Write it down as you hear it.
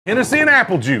Hennessy and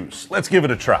apple juice. Let's give it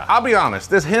a try. I'll be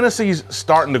honest, this Hennessy's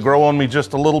starting to grow on me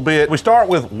just a little bit. We start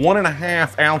with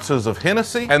 1.5 ounces of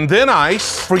Hennessy and then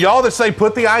ice. For y'all that say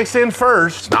put the ice in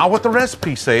first, not what the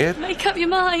recipe said. Make up your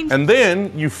mind. And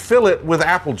then you fill it with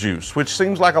apple juice, which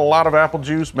seems like a lot of apple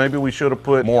juice. Maybe we should have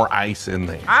put more ice in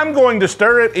there. I'm going to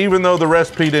stir it even though the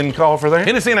recipe didn't call for that.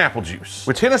 Hennessy and apple juice,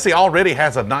 which Hennessy already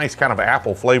has a nice kind of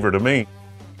apple flavor to me.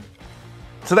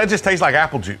 So that just tastes like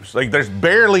apple juice. Like there's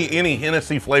barely any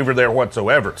Hennessy flavor there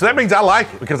whatsoever. So that means I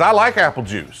like it because I like apple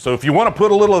juice. So if you want to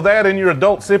put a little of that in your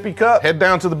adult sippy cup, head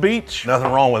down to the beach,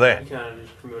 nothing wrong with that. You kind of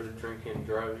just promoted drinking and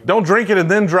driving. Don't drink it and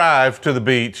then drive to the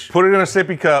beach. Put it in a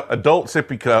sippy cup, adult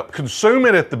sippy cup. Consume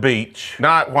it at the beach,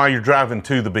 not while you're driving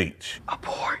to the beach.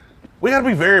 Abort. We gotta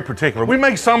be very particular. We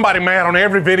make somebody mad on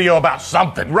every video about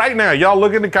something. Right now, y'all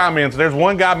look in the comments, there's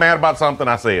one guy mad about something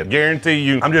I said. Guarantee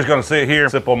you, I'm just gonna sit here,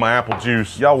 sip on my apple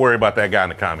juice. Y'all worry about that guy in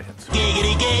the comments.